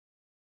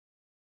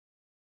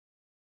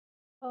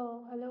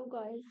Hello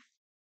guys.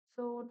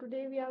 So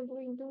today we are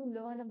going to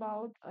learn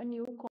about a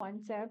new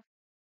concept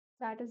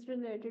that is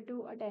related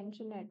to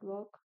attention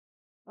network,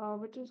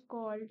 which is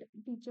called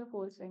teacher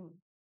forcing.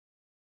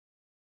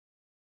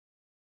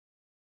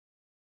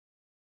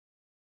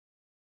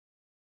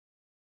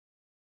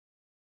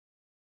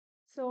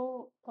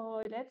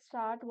 Let's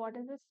start. What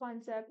is this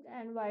concept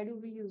and why do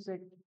we use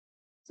it?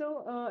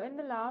 In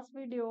the last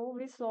video,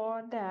 we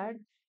saw that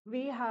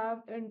we have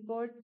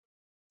input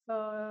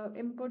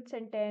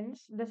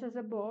sentence. This is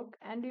a book,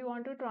 and we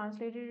want to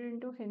translate it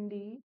into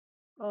Hindi.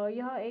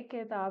 यह एक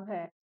किताब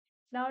है.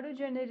 Now to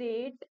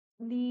generate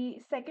the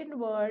second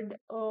word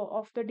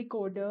of the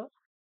decoder,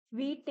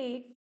 we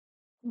take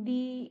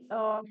the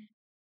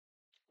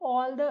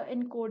all the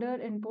encoder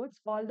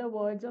inputs, all the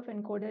words of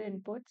encoder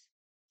inputs,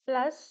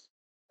 plus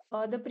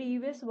the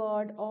previous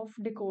word of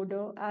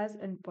decoder as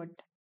input,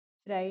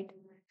 right?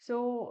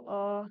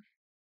 So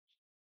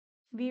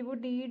we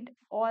would need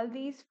all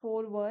these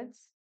four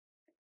words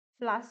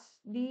plus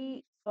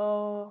the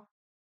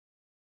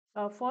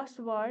first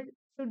word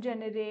to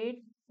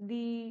generate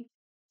the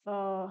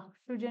uh,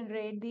 to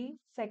generate the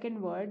second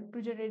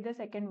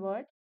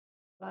word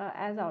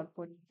as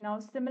output. Now,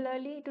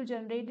 similarly, to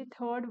generate the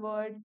third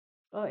word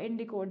in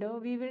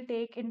decoder, we will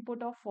take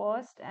input of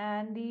first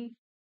and the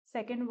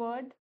second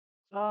word,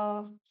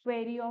 uh,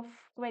 query of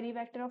query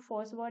vector of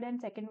first word and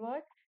second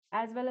word,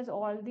 as well as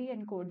all the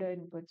encoder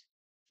inputs.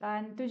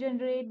 And to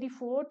generate the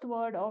fourth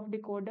word of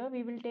decoder,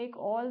 we will take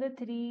all the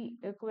three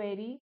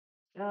query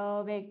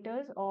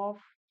vectors of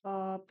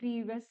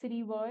previous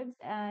three words,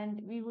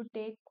 and we would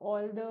take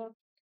all the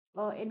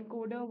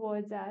encoder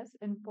words as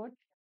input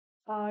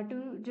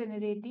to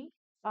generate the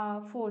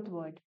fourth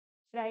word,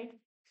 right?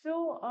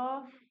 So,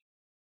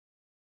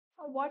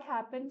 what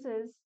happens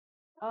is,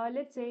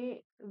 let's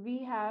say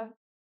we have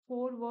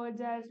four words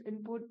as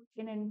input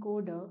in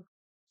encoder,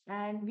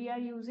 and we are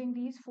using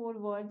these four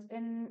words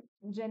in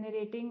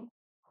generating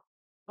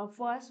a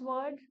first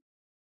word,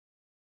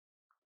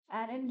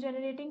 and in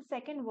generating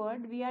second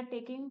word, we are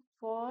taking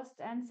first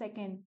and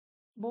second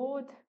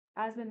both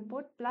as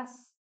input plus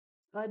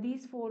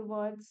these four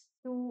words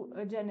to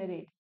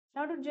generate.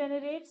 Now, to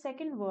generate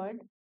second word,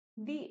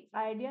 the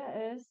idea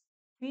is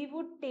we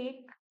would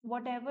take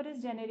whatever is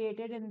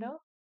generated in the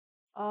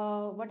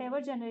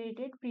whatever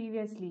generated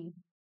previously.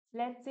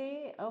 Let's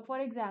say, for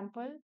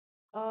example,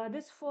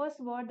 this first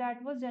word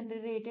that was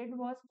generated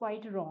was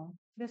quite wrong.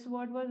 This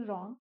word was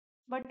wrong.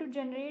 But to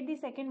generate the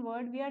second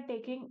word, we are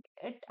taking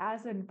it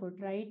as input,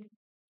 right?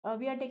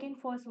 We are taking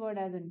first word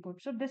as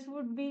input. So this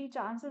would be,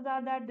 chances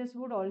are that this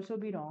would also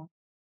be wrong.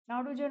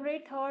 Now to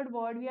generate third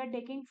word, we are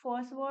taking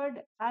first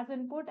word as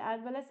input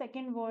as well as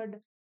second word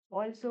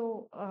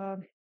also.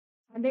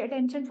 And the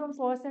attention from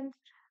first and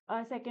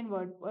second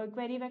word,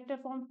 query vector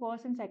from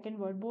first and second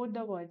word, both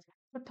the words.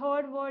 The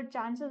third word,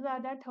 chances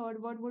are that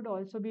third word would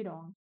also be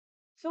wrong.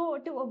 So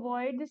to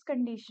avoid this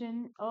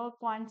condition, a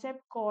concept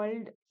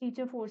called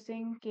teacher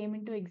forcing came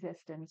into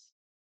existence.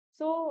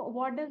 So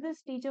what does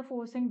this teacher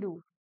forcing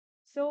do?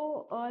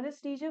 So this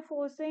teacher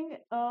forcing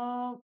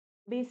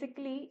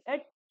basically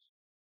it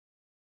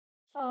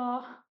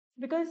uh,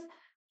 because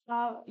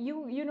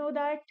you know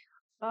that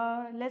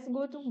let's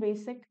go to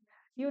basic.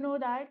 You know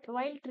that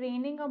while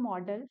training a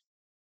model,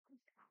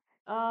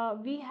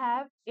 we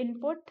have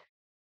input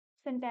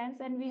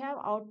sentence and we have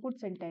output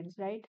sentence,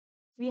 right?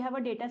 We have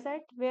a data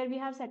set where we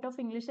have set of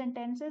English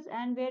sentences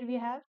and where we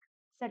have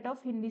set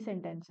of Hindi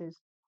sentences,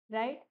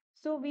 right?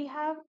 So we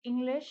have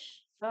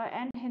English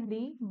and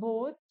Hindi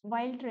both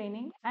while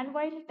training, and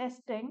while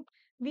testing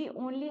we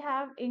only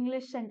have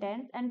English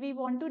sentence and we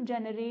want to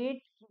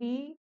generate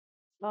the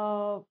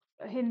uh,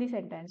 Hindi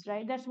sentence,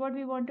 right? That's what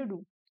we want to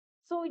do.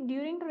 So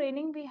during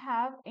training, we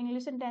have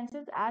English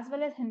sentences as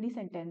well as Hindi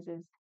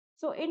sentences.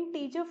 So in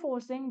teacher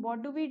forcing,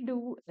 what do we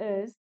do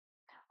is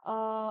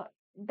uh,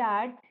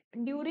 that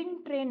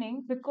during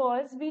training,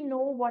 because we know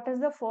what is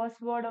the first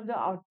word of the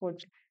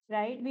output,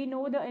 right? We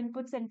know the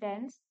input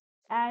sentence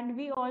and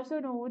we also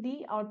know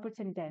the output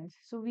sentence.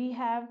 So we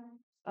have,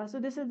 so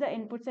this is the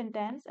input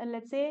sentence, and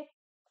let's say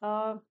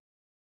uh,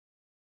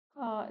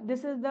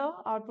 this is the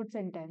output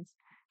sentence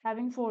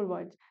having four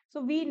words. So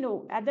we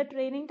know at the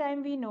training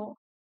time we know.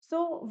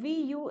 So we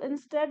you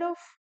instead of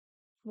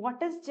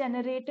what is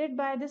generated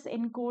by this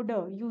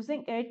encoder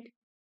using it,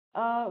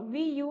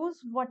 we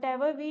use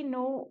whatever we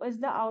know is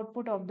the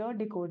output of the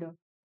decoder.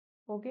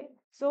 Okay,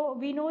 so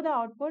we know the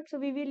output, so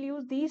we will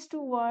use these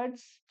two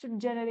words to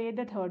generate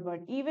the third word.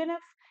 Even if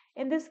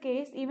in this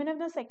case, even if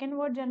the second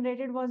word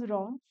generated was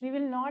wrong, we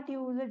will not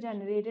use the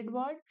generated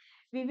word.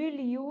 We will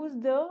use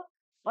the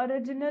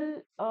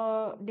original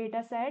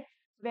data set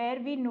where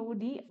we know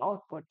the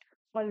output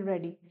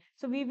already.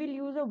 So we will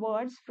use the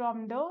words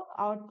from the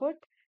output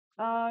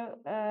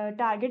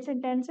target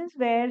sentences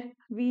where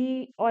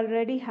we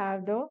already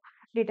have the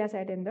data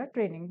set in the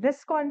training.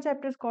 This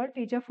concept is called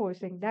teacher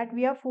forcing, that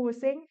we are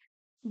forcing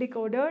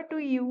decoder to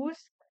use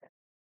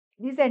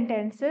the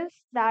sentences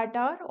that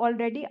are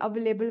already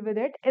available with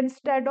it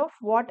instead of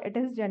what it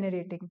is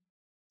generating.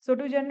 So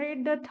to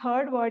generate the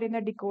third word in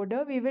the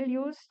decoder, we will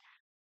use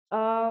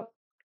uh,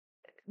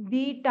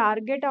 the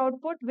target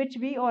output which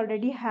we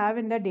already have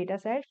in the data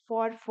set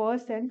for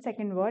first and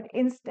second word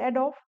instead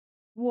of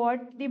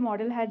what the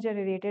model had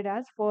generated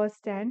as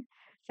first and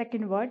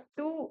second word.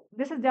 To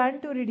this is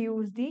done to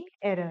reduce the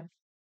error.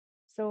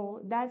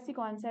 So that's the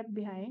concept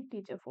behind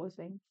teacher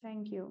forcing.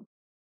 Thank you.